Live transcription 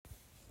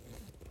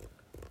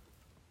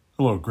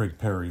Hello, Greg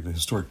Perry, the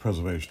historic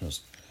preservationist.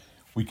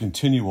 We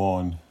continue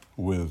on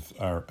with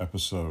our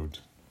episode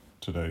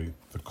today,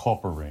 the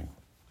Culper Ring.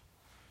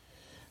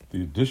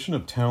 The addition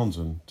of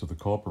Townsend to the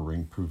Culper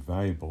Ring proved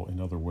valuable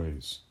in other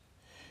ways.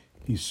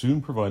 He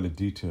soon provided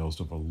details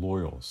of a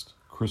loyalist,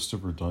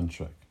 Christopher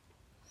Dunchek.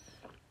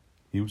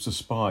 He was a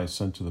spy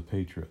sent to the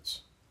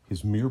Patriots.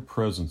 His mere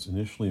presence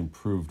initially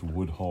improved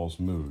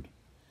Woodhull's mood,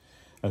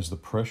 as the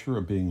pressure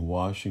of being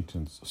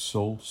Washington's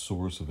sole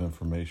source of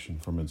information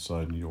from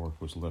inside New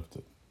York was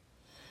lifted.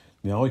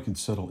 Now he could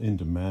settle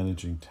into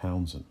managing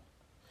Townsend.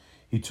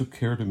 He took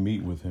care to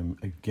meet with him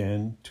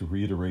again to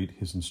reiterate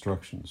his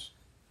instructions,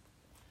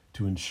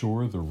 to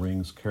ensure the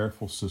ring's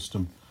careful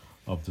system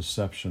of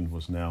deception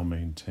was now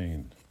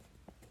maintained.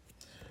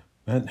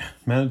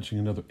 Managing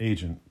another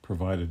agent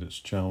provided its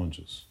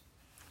challenges.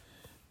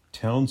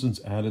 Townsend's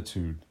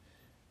attitude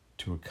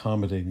to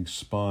accommodating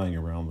spying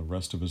around the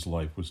rest of his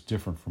life was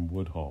different from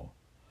Woodhull.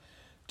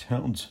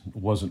 Townsend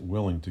wasn't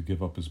willing to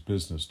give up his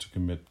business to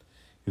commit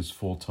his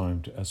full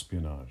time to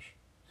espionage,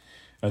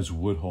 as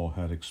Woodhull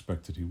had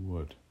expected he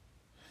would.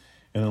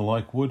 And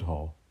unlike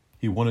Woodhull,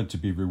 he wanted to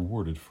be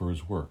rewarded for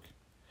his work,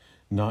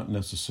 not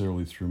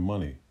necessarily through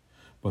money,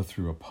 but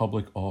through a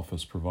public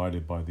office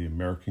provided by the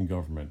American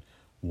government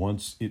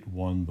once it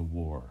won the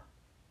war.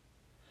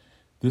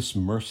 This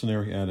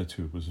mercenary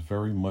attitude was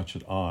very much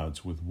at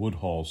odds with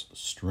Woodhull's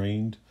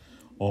strained,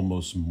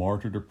 almost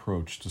martyred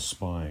approach to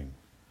spying,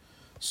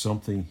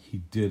 something he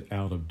did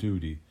out of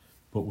duty,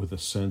 but with a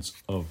sense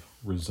of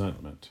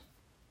resentment.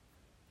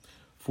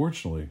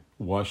 Fortunately,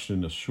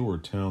 Washington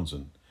assured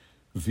Townsend,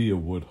 via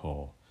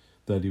Woodhull,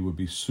 that he would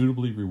be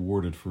suitably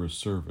rewarded for his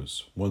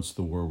service once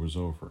the war was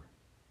over.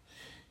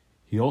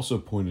 He also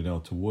pointed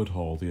out to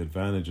Woodhull the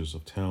advantages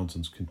of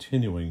Townsend's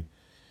continuing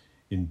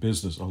in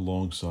business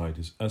alongside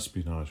his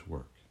espionage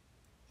work.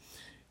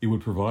 It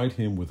would provide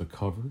him with a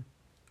cover,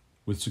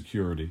 with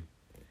security,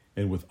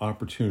 and with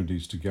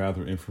opportunities to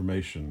gather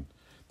information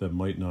that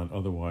might not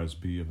otherwise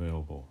be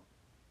available.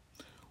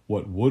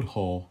 What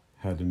Woodhull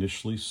had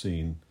initially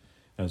seen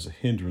as a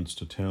hindrance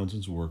to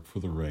Townsend's work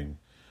for the ring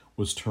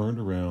was turned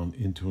around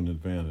into an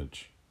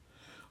advantage,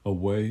 a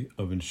way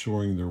of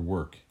ensuring their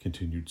work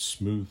continued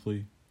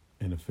smoothly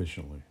and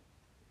efficiently.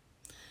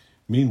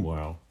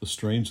 Meanwhile, the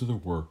strains of the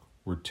work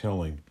were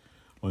telling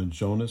on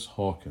Jonas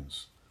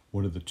Hawkins,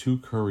 one of the two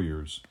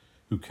couriers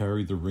who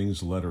carried the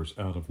ring's letters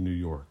out of New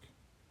York.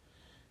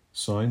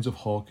 Signs of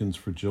Hawkins'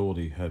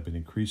 fragility had been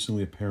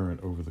increasingly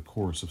apparent over the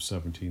course of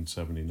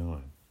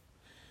 1779.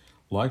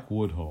 Like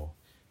Woodhull,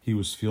 he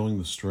was feeling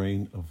the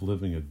strain of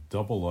living a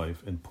double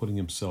life and putting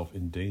himself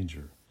in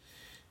danger,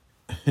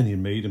 and he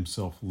made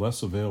himself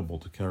less available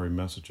to carry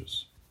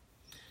messages.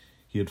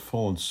 He had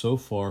fallen so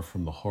far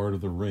from the heart of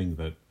the ring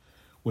that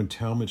when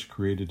Talmadge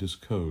created his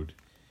code,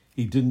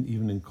 he didn't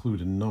even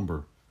include a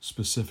number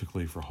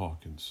specifically for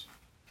Hawkins.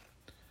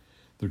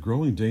 The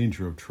growing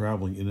danger of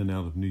traveling in and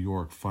out of New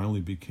York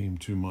finally became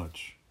too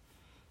much.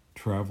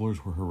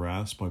 Travelers were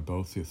harassed by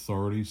both the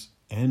authorities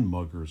and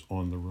muggers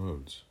on the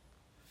roads.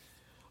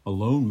 A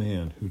lone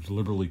man who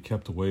deliberately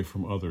kept away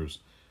from others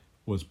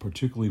was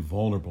particularly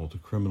vulnerable to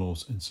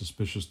criminals and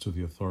suspicious to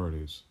the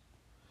authorities.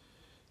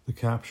 The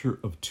capture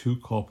of 2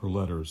 Culper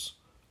letters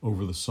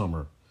over the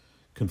summer,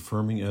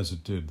 confirming as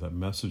it did that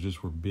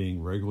messages were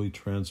being regularly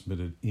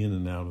transmitted in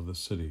and out of the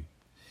city,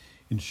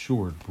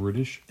 ensured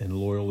British and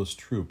Loyalist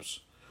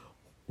troops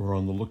were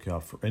on the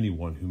lookout for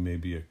anyone who may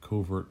be a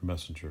covert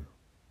messenger.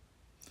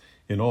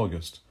 In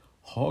August,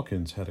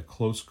 Hawkins had a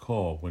close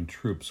call when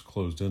troops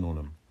closed in on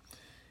him,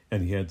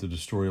 and he had to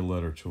destroy a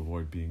letter to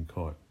avoid being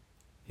caught.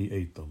 He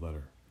ate the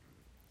letter.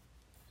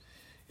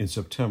 In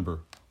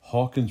September,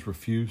 Hawkins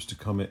refused to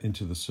come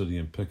into the city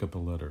and pick up a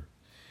letter,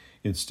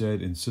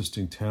 instead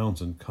insisting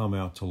Townsend come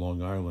out to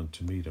Long Island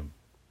to meet him.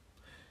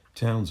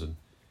 Townsend,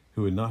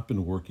 who had not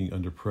been working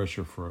under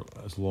pressure for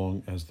as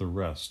long as the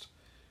rest,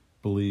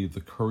 believed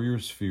the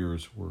courier's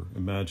fears were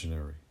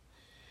imaginary.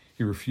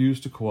 He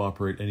refused to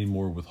cooperate any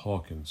more with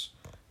Hawkins,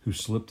 who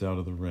slipped out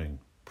of the ring,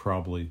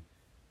 probably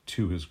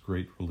to his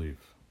great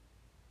relief.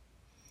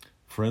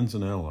 Friends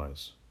and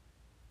allies.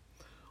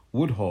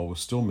 Woodhull was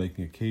still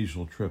making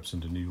occasional trips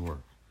into New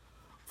York.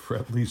 For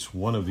at least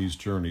one of these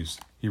journeys,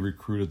 he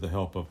recruited the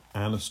help of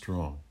Anna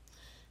Strong,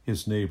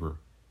 his neighbor,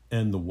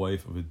 and the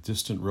wife of a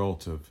distant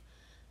relative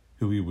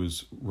who he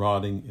was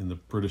rotting in the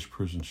British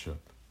prison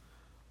ship.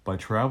 By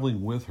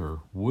traveling with her,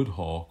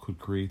 Woodhull could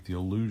create the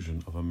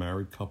illusion of a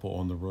married couple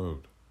on the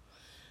road.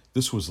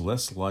 This was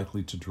less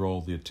likely to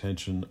draw the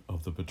attention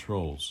of the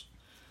patrols,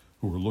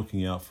 who were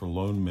looking out for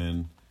lone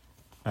men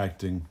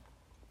acting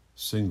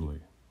singly.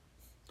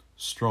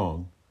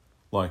 Strong,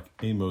 like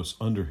Amos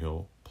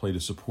Underhill, played a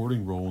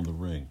supporting role in the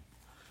ring.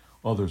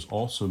 Others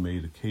also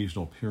made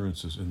occasional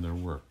appearances in their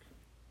work.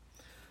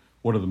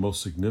 One of the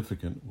most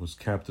significant was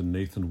Captain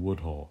Nathan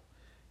Woodhull,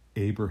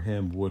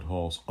 Abraham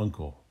Woodhull's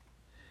uncle.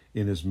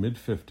 In his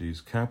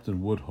mid-50s,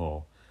 Captain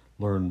Woodhull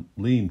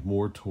leaned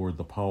more toward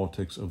the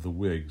politics of the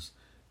Whigs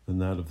than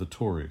that of the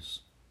Tories,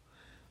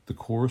 the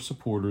core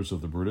supporters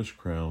of the British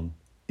Crown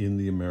in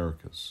the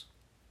Americas.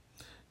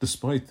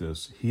 Despite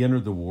this, he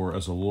entered the war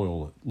as a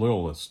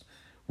loyalist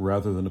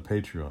rather than a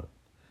patriot,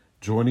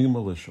 joining a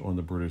militia on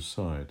the British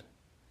side.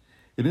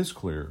 It is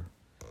clear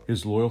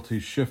his loyalty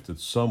shifted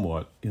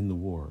somewhat in the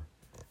war,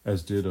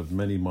 as did of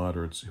many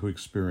moderates who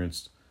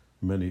experienced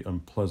many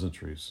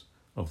unpleasantries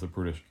of the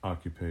British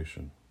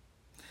occupation.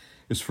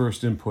 His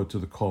first input to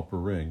the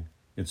Culper Ring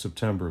in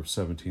September of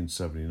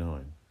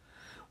 1779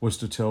 was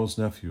to tell his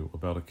nephew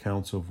about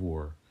accounts of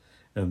war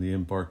and the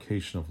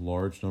embarkation of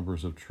large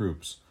numbers of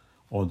troops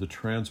on the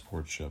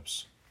transport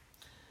ships.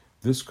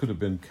 This could have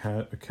been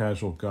a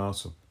casual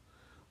gossip,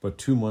 but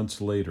 2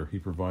 months later he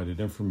provided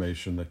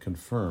information that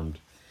confirmed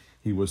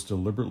he was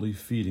deliberately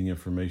feeding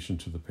information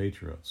to the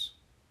Patriots.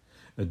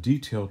 A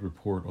detailed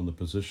report on the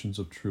positions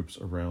of troops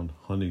around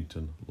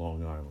Huntington,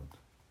 Long Island.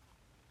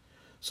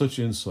 Such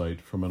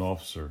insight from an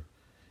officer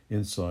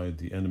inside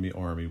the enemy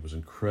army was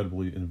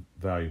incredibly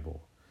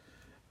invaluable,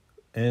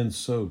 and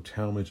so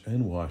Talmadge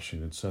and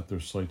Washington set their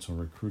sights on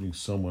recruiting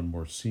someone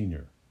more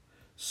senior,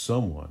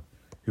 someone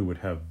who would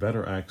have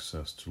better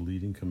access to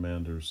leading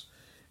commanders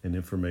and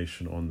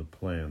information on the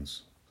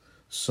plans,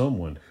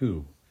 someone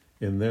who,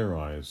 in their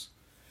eyes,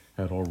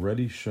 had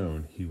already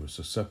shown he was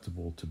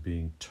susceptible to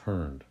being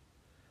turned.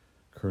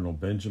 Colonel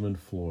Benjamin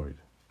Floyd.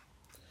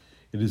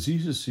 It is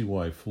easy to see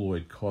why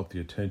Floyd caught the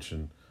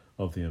attention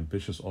of the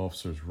ambitious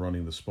officers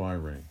running the spy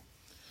ring.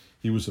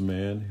 He was a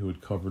man who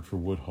had covered for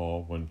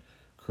Woodhull when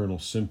Colonel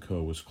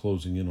Simcoe was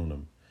closing in on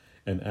him,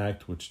 an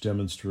act which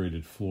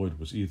demonstrated Floyd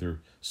was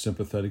either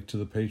sympathetic to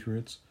the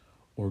Patriots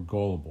or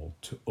gullible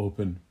to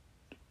open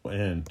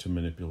and to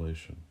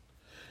manipulation.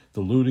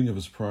 The looting of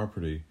his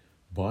property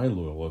by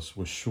loyalists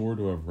was sure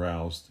to have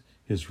roused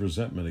his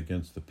resentment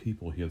against the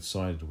people he had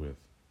sided with.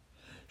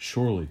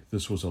 Surely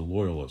this was a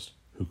loyalist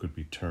who could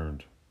be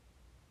turned.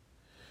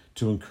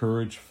 To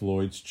encourage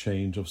Floyd's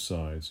change of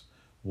sides,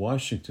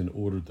 Washington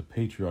ordered the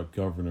patriot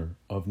governor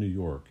of New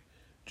York,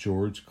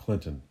 George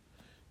Clinton,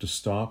 to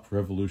stop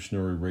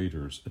revolutionary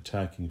raiders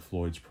attacking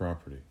Floyd's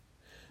property.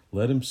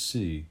 Let him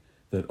see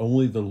that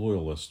only the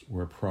loyalists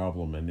were a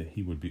problem and that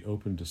he would be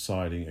open to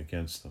siding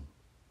against them.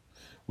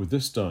 With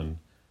this done,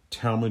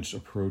 Talmadge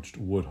approached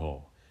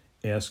Woodhull,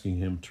 asking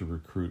him to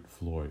recruit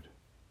Floyd.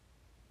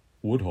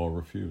 Woodhull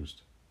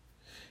refused.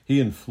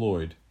 He and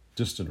Floyd,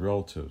 distant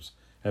relatives,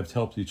 had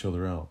helped each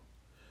other out,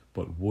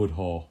 but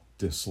Woodhull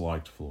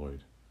disliked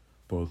Floyd,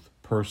 both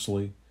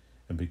personally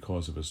and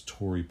because of his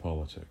Tory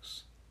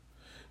politics.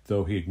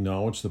 Though he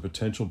acknowledged the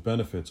potential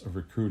benefits of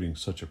recruiting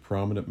such a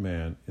prominent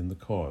man in the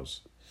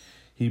cause,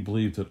 he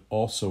believed it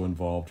also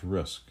involved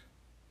risk,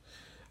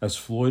 as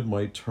Floyd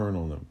might turn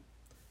on them,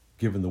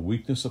 given the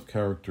weakness of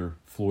character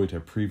Floyd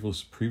had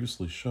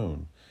previously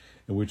shown,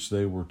 in which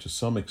they were to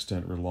some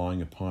extent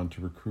relying upon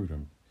to recruit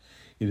him.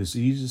 It is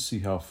easy to see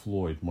how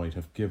Floyd might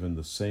have given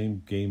the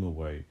same game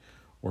away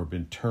or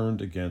been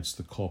turned against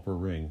the Culper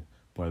Ring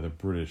by the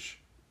British,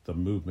 the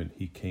movement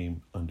he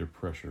came under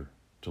pressure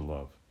to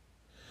love.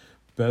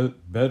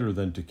 Better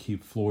than to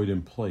keep Floyd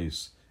in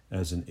place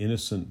as an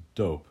innocent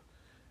dope,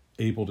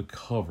 able to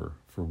cover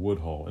for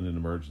Woodhull in an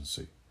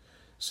emergency,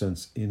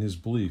 since in his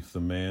belief the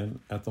man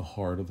at the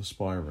heart of the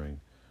spy ring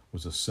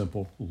was a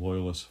simple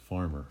loyalist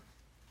farmer,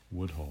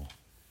 Woodhull.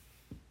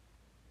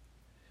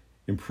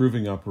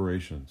 Improving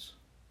operations.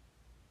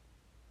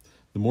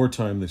 The more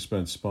time they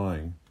spent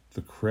spying,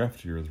 the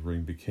craftier the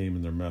ring became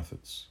in their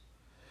methods.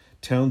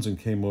 Townsend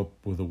came up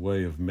with a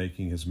way of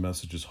making his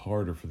messages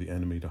harder for the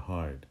enemy to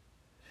hide.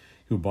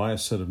 He would buy a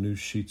set of new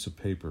sheets of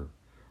paper,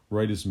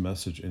 write his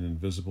message in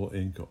invisible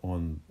ink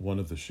on one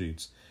of the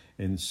sheets,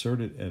 and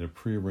insert it at a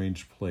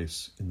prearranged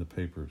place in the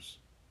papers.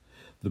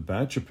 The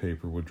batch of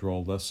paper would draw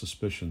less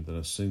suspicion than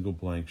a single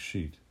blank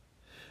sheet.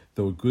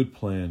 Though a good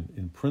plan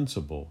in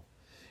principle,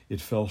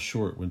 it fell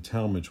short when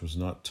Talmadge was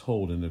not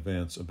told in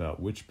advance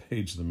about which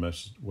page the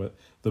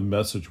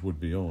message would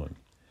be on,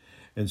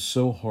 and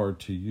so hard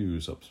to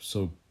use up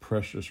so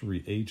precious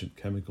reagent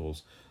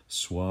chemicals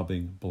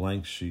swabbing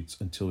blank sheets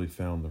until he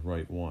found the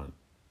right one.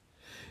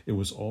 It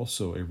was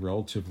also a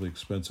relatively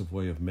expensive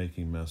way of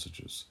making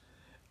messages,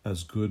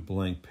 as good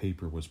blank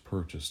paper was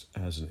purchased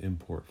as an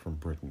import from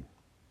Britain.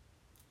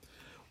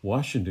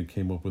 Washington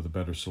came up with a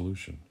better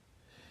solution.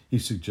 He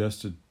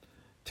suggested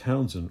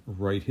Townsend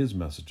write his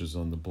messages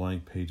on the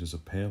blank pages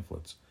of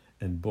pamphlets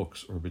and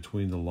books or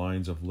between the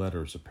lines of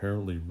letters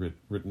apparently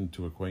written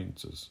to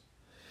acquaintances.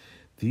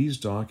 These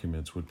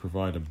documents would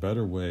provide a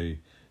better way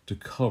to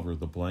cover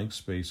the blank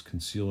space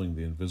concealing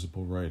the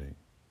invisible writing.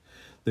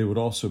 They would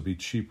also be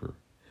cheaper,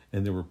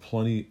 and there were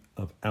plenty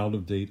of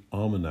out-of-date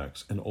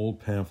almanacs and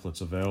old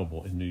pamphlets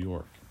available in New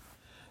York.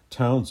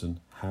 Townsend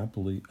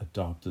happily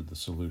adopted the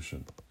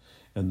solution,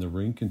 and the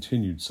ring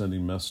continued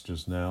sending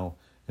messages now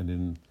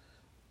and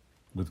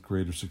with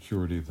greater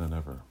security than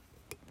ever.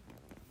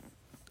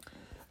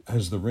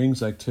 As the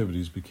ring's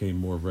activities became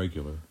more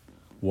regular,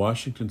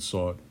 Washington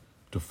sought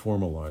to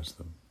formalize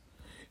them,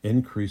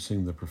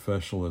 increasing the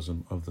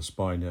professionalism of the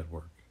spy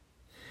network.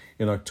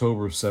 In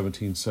October of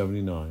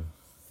 1779,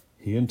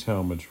 he and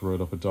Talmadge wrote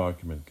up a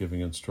document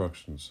giving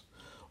instructions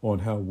on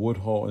how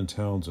Woodhull and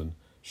Townsend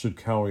should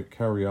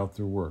carry out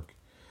their work,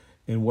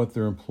 and what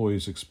their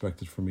employees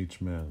expected from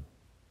each man.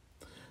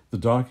 The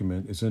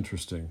document is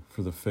interesting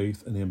for the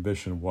faith and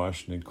ambition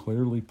Washington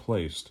clearly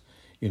placed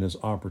in his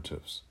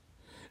operatives,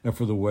 and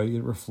for the way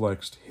it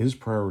reflects his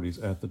priorities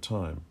at the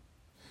time.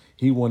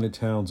 He wanted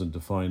Townsend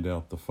to find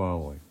out the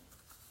following: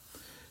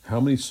 how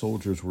many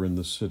soldiers were in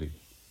the city,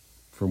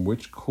 from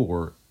which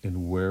corps,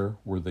 and where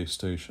were they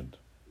stationed?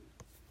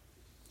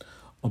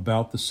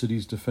 About the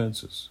city's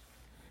defenses,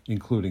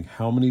 including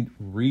how many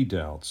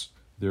redoubts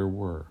there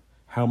were,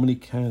 how many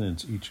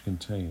cannons each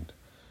contained,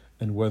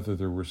 and whether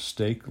there were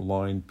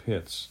stake-lined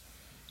pits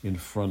in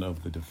front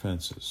of the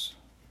defenses.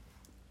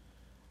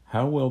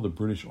 How well the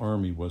British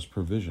Army was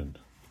provisioned.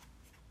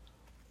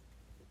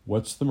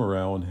 What's the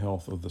morale and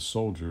health of the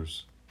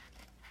soldiers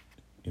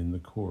in the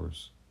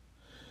corps?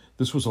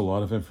 This was a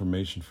lot of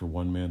information for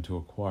one man to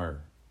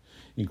acquire,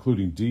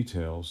 including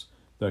details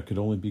that could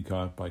only be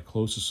got by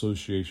close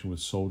association with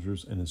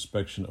soldiers and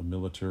inspection of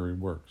military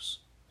works,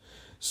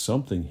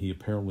 something he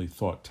apparently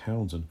thought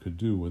Townsend could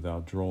do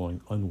without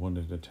drawing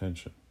unwanted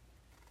attention.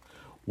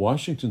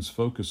 Washington's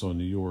focus on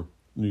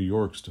New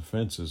York's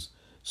defenses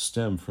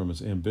stemmed from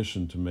his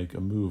ambition to make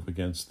a move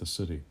against the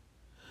city.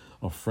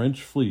 A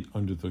French fleet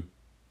under the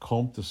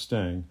Comte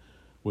d'Estaing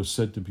was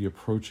said to be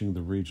approaching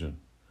the region.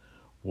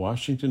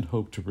 Washington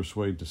hoped to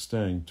persuade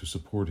d'Estaing to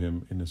support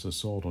him in his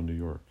assault on New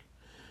York,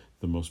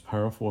 the most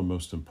powerful and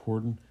most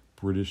important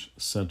British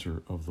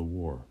center of the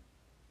war.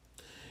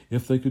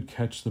 If they could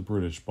catch the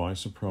British by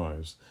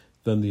surprise,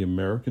 then the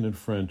American and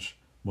French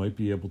might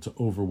be able to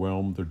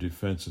overwhelm their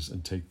defenses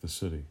and take the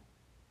city.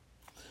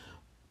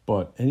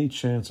 But any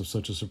chance of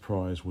such a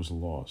surprise was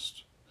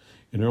lost.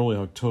 In early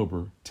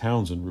October,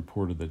 Townsend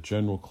reported that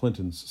General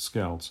Clinton's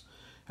scouts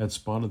had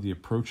spotted the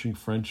approaching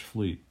French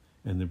fleet,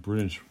 and the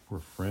British were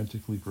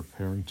frantically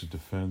preparing to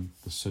defend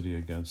the city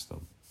against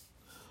them.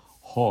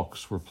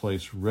 Hawks were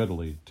placed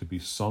readily to be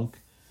sunk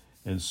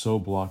and so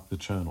block the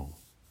channel.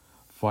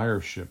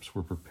 Fire ships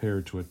were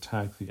prepared to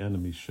attack the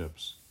enemy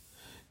ships.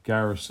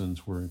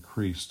 Garrisons were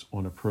increased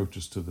on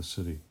approaches to the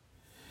city,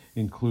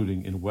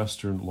 including in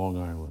western Long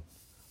Island,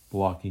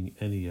 blocking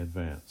any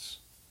advance.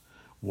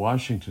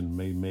 Washington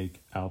may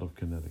make out of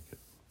Connecticut.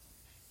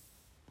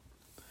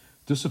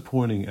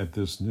 Disappointing at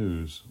this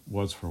news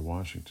was for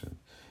Washington.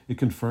 It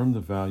confirmed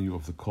the value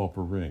of the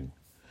Culper Ring.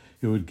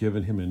 It had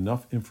given him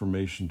enough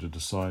information to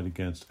decide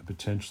against a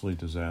potentially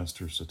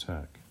disastrous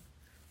attack.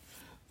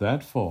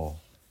 That fall,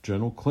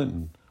 General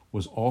Clinton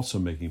was also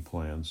making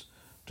plans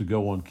to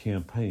go on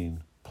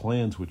campaign,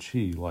 plans which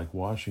he, like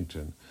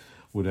Washington,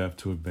 would have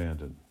to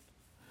abandon.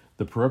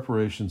 The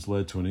preparations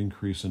led to an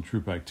increase in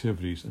troop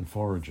activities and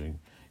foraging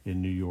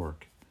in New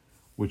York,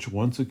 which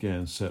once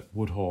again set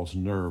Woodhull's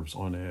nerves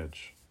on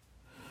edge.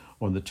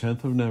 On the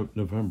 10th of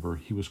November,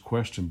 he was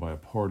questioned by a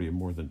party of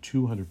more than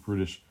 200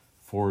 British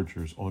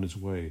foragers on his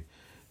way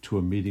to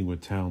a meeting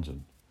with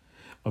Townsend,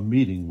 a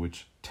meeting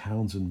which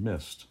Townsend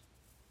missed.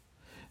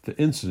 The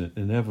incident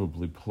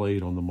inevitably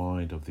played on the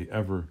mind of the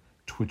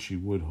ever-twitchy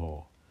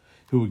Woodhull,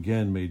 who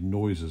again made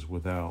noises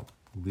without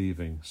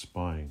leaving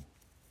spying.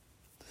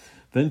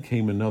 Then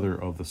came another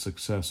of the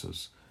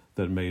successes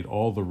that made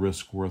all the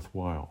risk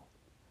worthwhile.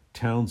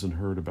 Townsend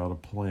heard about a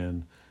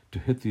plan to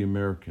hit the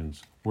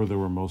Americans where they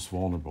were most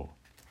vulnerable,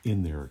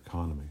 in their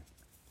economy.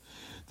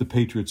 The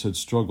Patriots had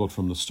struggled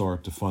from the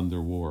start to fund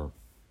their war.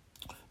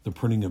 The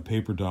printing of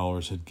paper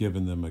dollars had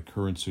given them a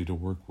currency to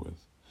work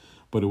with,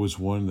 but it was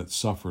one that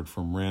suffered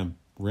from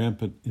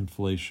rampant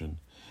inflation,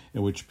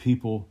 and which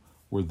people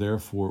were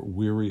therefore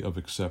weary of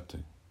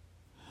accepting.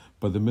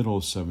 By the middle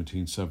of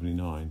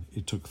 1779,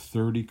 it took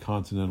 30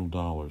 Continental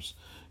dollars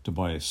to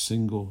buy a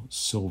single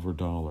silver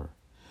dollar,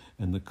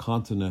 and the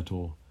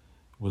Continental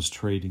was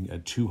trading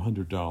at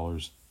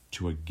 $200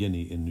 to a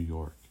guinea in New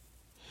York.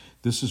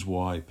 This is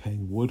why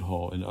paying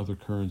Woodhull and other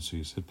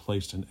currencies had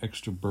placed an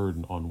extra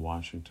burden on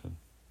Washington.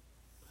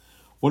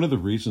 One of the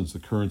reasons the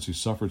currency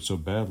suffered so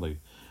badly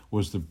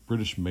was the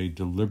British made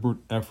deliberate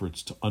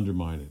efforts to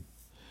undermine it.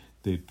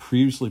 They had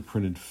previously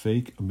printed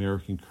fake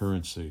American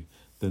currency,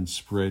 then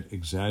spread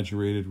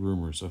exaggerated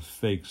rumors of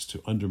fakes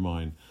to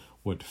undermine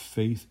what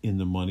faith in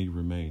the money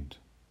remained.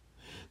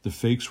 The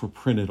fakes were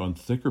printed on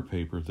thicker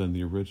paper than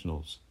the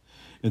originals,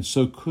 and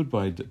so could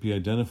be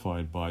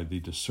identified by the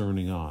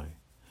discerning eye.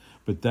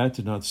 But that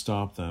did not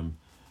stop them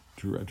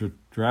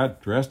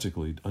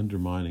drastically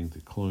undermining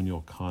the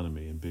colonial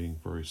economy and being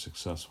very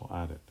successful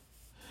at it.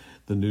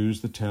 The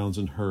news that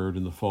Townsend heard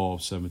in the fall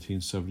of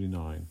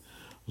 1779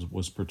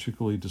 was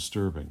particularly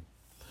disturbing.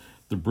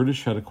 The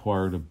British had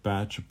acquired a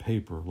batch of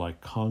paper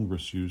like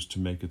Congress used to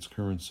make its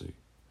currency.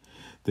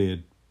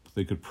 They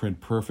could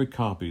print perfect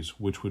copies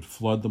which would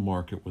flood the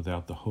market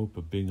without the hope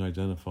of being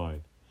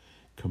identified,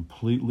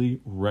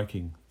 completely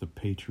wrecking the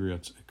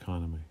Patriots'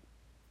 economy.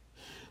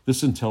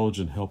 This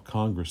intelligence helped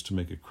Congress to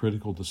make a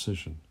critical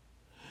decision.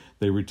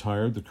 They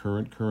retired the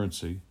current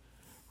currency,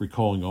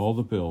 recalling all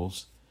the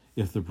bills.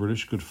 If the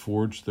British could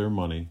forge their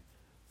money,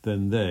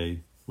 then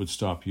they would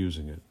stop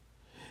using it.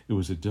 It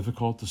was a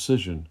difficult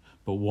decision,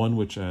 but one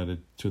which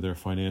added to their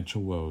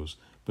financial woes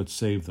but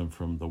saved them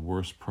from the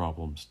worst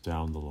problems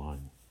down the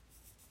line.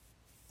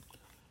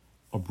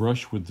 A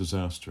brush with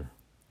disaster.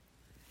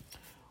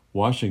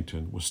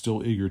 Washington was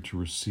still eager to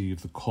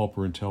receive the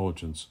Culper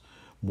intelligence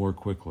more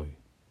quickly,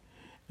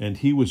 and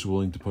he was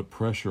willing to put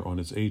pressure on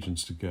his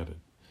agents to get it.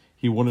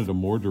 He wanted a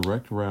more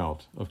direct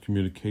route of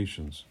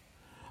communications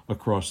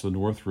across the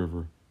North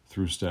River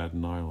through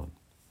Staten Island,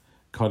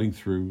 cutting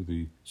through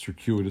the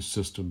circuitous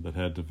system that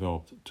had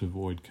developed to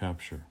avoid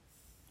capture.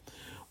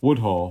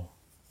 Woodhull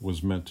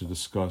was meant to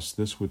discuss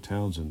this with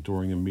Townsend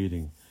during a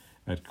meeting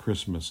at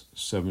Christmas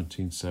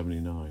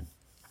 1779,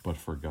 but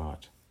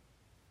forgot.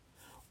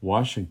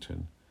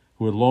 Washington,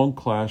 who had long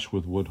clashed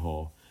with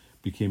Woodhull,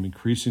 became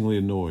increasingly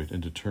annoyed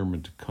and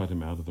determined to cut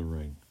him out of the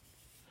ring.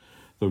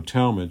 Though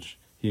Talmadge,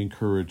 he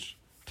encouraged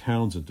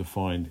Townsend to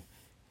find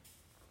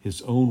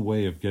his own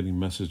way of getting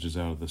messages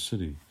out of the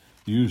city,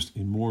 used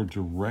a more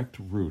direct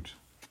route.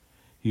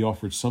 He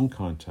offered some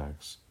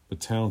contacts,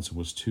 but Townsend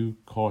was too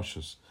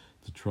cautious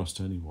to trust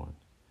anyone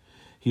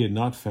he had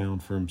not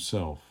found for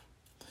himself,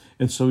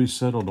 and so he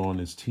settled on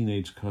his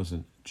teenage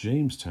cousin,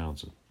 James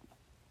Townsend.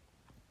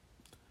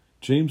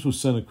 James was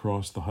sent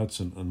across the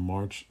Hudson in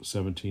March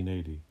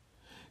 1780,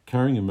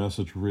 carrying a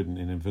message written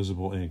in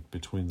invisible ink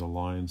between the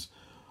lines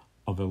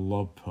of a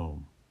love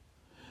poem.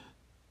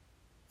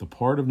 The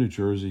part of New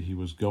Jersey he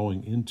was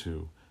going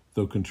into,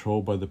 though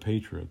controlled by the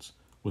Patriots,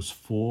 was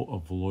full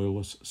of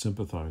Loyalist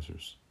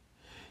sympathizers.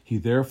 He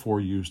therefore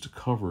used a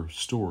cover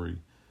story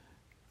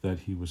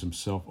that he was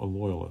himself a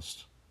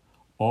Loyalist,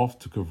 off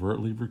to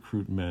covertly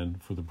recruit men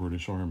for the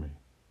British Army.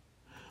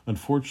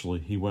 Unfortunately,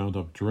 he wound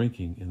up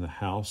drinking in the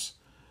house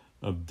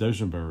of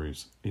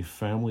Degenberries, a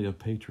family of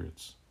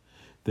patriots.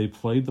 They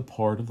played the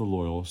part of the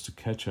Loyalists to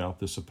catch out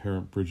this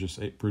apparent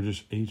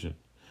British agent.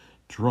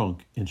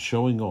 Drunk and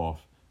showing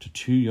off to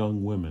two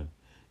young women,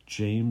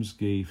 James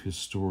gave his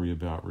story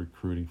about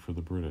recruiting for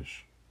the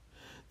British.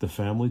 The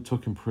family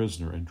took him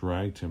prisoner and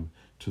dragged him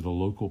to the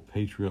local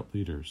patriot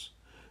leaders,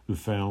 who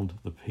found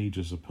the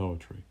pages of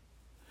poetry.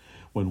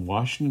 When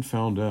Washington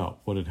found out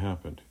what had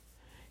happened,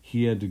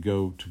 he had to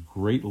go to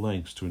great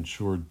lengths to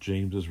ensure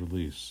James's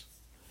release.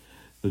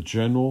 The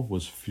general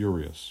was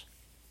furious.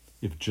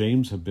 If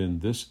James had been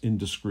this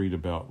indiscreet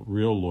about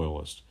real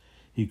Loyalists,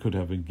 he could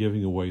have been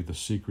giving away the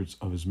secrets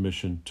of his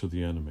mission to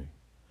the enemy,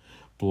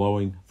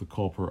 blowing the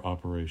Culper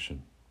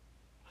operation.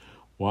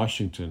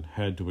 Washington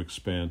had to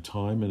expend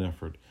time and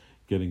effort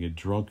getting a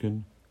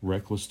drunken,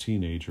 reckless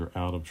teenager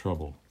out of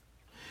trouble.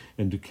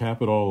 And to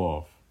cap it all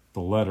off, the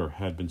letter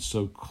had been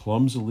so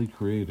clumsily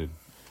created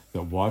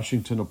that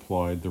Washington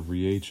applied the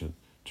reagent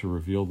to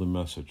reveal the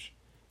message.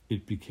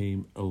 It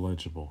became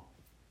illegible.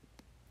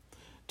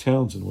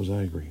 Townsend was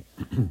angry,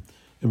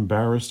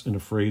 embarrassed and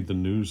afraid the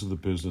news of the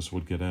business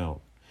would get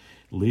out,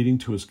 leading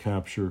to his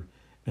capture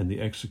and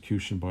the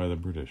execution by the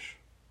British.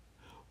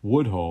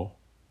 Woodhull,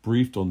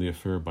 briefed on the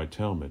affair by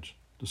Talmadge,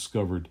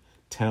 discovered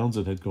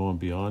Townsend had gone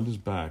beyond his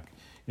back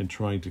in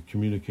trying to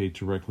communicate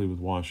directly with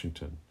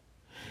Washington,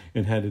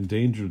 and had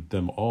endangered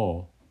them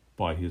all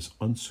by his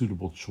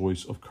unsuitable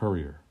choice of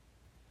courier.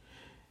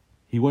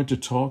 He went to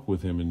talk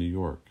with him in New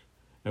York,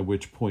 at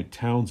which point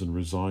Townsend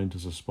resigned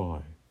as a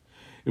spy.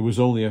 It was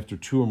only after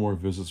 2 or more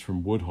visits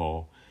from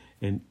Woodhull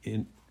and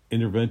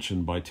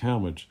intervention by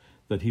Talmadge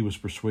that he was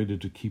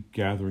persuaded to keep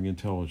gathering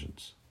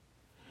intelligence.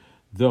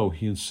 Though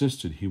he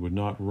insisted he would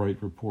not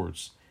write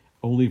reports,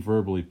 only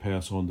verbally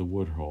pass on to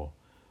Woodhull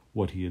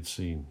what he had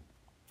seen.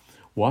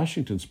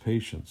 Washington's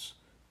patience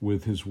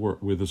with his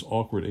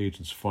awkward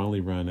agents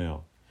finally ran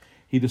out.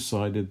 He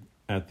decided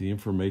that the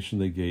information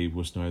they gave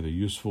was neither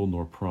useful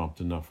nor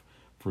prompt enough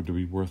for it to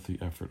be worth the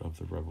effort of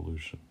the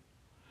revolution.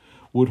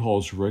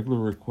 Woodhull's regular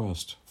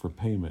request for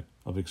payment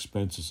of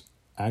expenses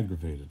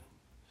aggravated him.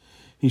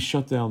 He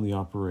shut down the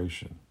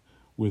operation,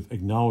 with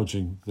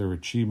acknowledging their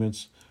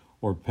achievements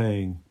or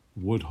paying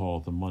Woodhull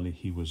the money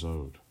he was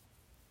owed.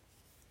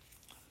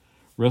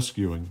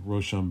 Rescuing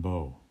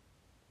Rochambeau.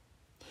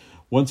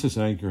 Once his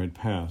anger had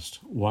passed,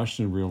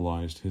 Washington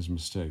realized his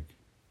mistake.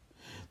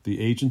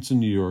 The agents in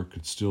New York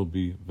could still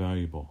be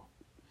valuable.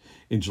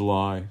 In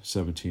July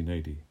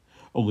 1780,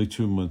 only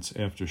 2 months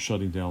after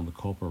shutting down the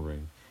Culper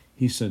Ring,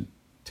 he sent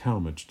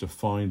Talmadge to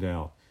find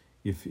out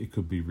if it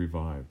could be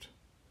revived.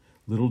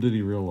 Little did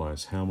he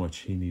realize how much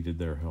he needed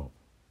their help.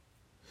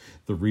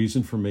 The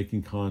reason for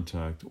making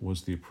contact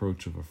was the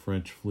approach of a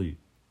French fleet,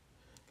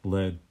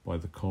 led by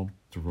the Comte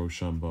de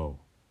Rochambeau.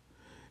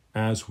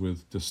 As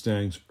with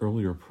D'Estaing's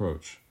earlier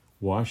approach,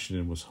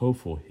 Washington was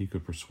hopeful he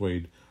could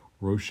persuade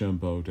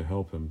Rochambeau to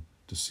help him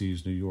to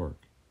seize New York.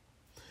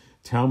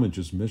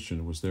 Talmadge's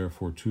mission was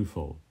therefore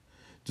twofold: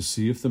 to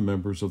see if the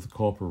members of the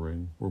Culper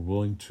Ring were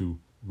willing to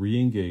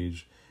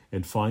re-engage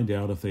and find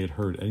out if they had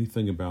heard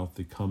anything about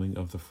the coming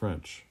of the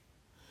French.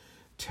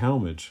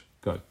 Talmadge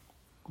got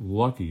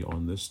lucky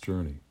on this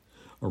journey.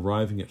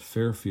 Arriving at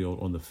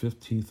Fairfield on the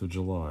 15th of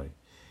July,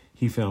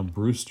 he found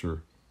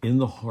Brewster in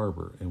the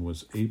harbor and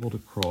was able to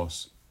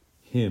cross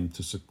him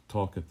to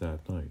talk at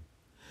that night.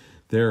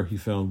 There he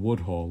found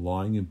Woodhull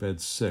lying in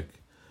bed sick,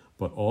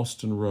 but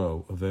Alston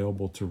Rowe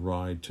available to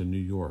ride to New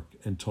York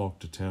and talk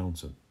to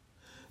Townsend.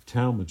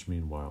 Talmadge,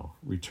 meanwhile,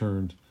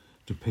 returned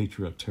to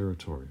Patriot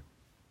territory.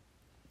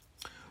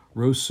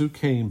 Rowe soon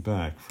came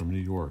back from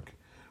New York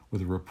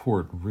with a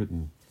report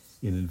written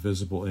in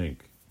invisible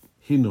ink,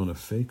 hidden on a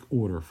fake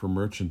order for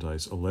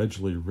merchandise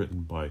allegedly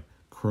written by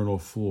Colonel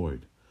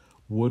Floyd,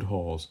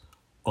 Woodhull's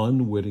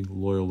unwitting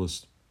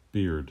loyalist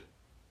Beard.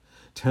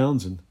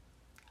 Townsend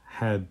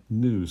had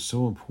news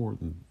so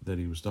important that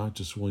he was not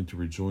just willing to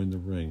rejoin the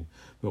ring,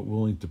 but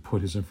willing to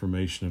put his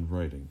information in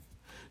writing,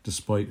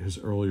 despite his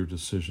earlier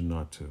decision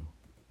not to.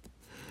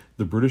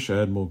 The British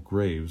Admiral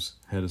Graves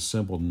had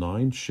assembled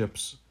 9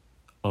 ships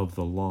of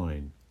the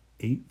line.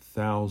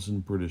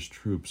 8,000 British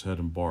troops had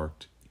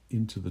embarked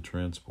into the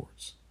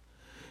transports.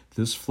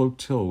 This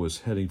flotilla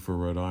was heading for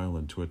Rhode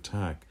Island to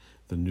attack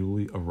the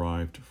newly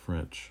arrived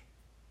French.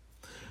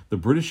 The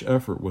British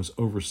effort was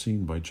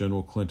overseen by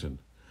General Clinton,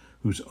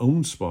 whose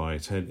own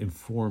spies had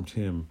informed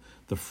him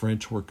the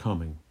French were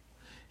coming.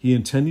 He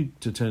intended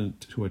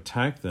to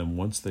attack them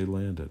once they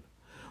landed,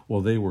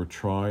 while they were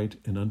tried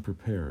and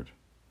unprepared.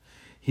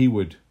 He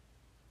would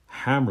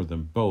hammer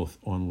them both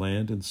on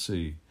land and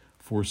sea,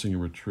 forcing a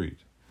retreat.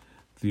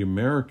 The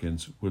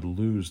Americans would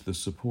lose this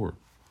support,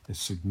 a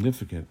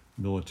significant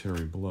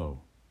military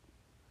blow.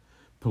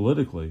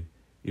 Politically,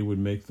 it would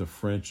make the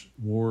French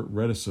more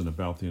reticent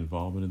about the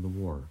involvement in the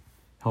war,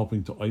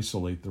 helping to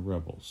isolate the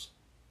rebels.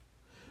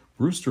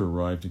 Brewster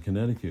arrived in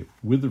Connecticut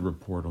with the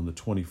report on the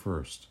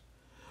 21st.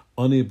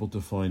 Unable to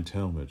find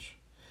Talmadge,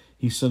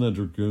 he sent a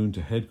dragoon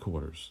to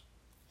headquarters.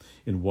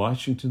 In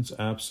Washington's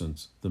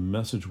absence, the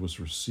message was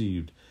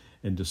received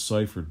and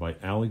deciphered by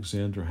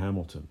Alexander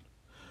Hamilton,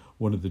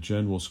 one of the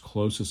general's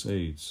closest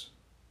aides.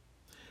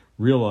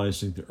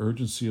 Realizing the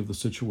urgency of the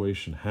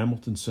situation,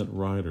 Hamilton sent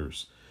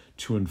riders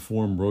to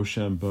inform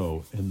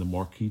Rochambeau and the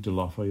Marquis de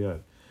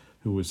Lafayette,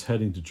 who was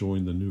heading to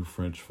join the new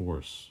French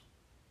force.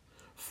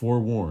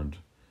 Forewarned,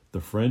 the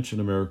French and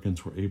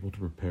Americans were able to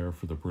prepare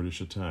for the British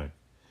attack.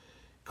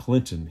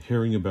 Clinton,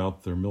 hearing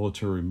about their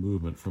military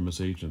movement from his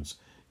agents,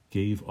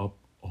 gave up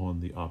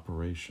on the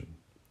operation.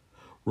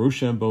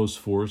 Rochambeau's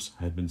force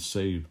had been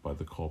saved by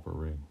the Culper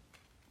Ring.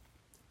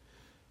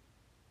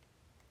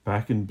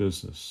 Back in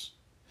business.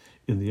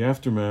 In the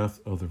aftermath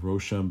of the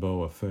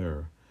Rochambeau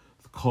affair,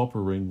 the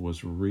Culper Ring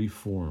was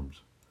reformed.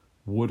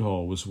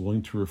 Woodhull was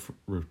willing to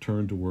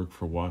return to work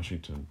for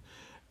Washington,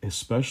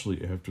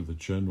 especially after the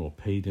general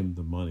paid him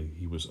the money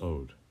he was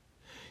owed.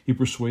 He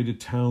persuaded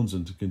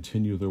Townsend to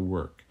continue their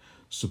work,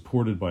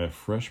 supported by a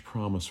fresh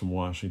promise from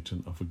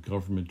Washington of a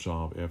government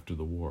job after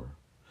the war.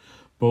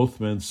 Both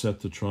men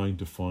set to trying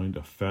to find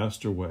a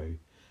faster way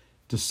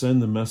to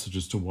send the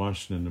messages to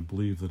Washington and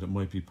believed that it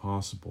might be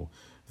possible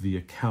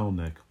via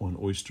Cowneck on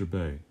Oyster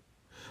Bay,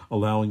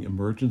 allowing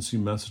emergency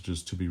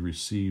messages to be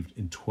received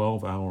in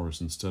 12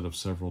 hours instead of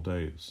several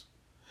days.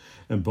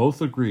 And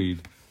both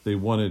agreed they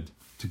wanted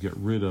to get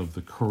rid of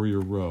the Courier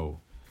Rowe,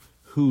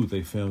 who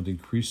they found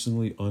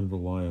increasingly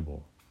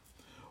unreliable.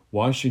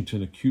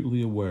 Washington,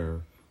 acutely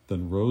aware that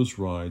Rowe's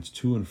rides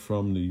to and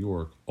from New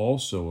York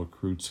also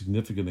accrued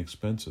significant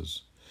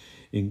expenses,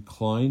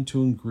 inclined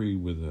to agree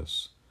with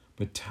this,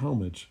 but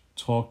Talmadge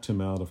talked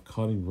him out of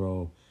cutting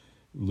Rowe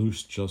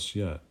loose just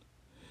yet.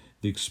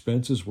 The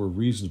expenses were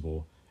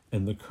reasonable,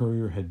 and the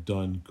courier had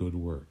done good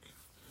work.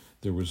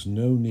 There was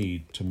no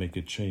need to make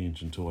a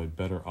change until a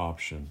better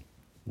option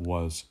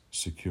was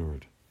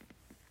secured.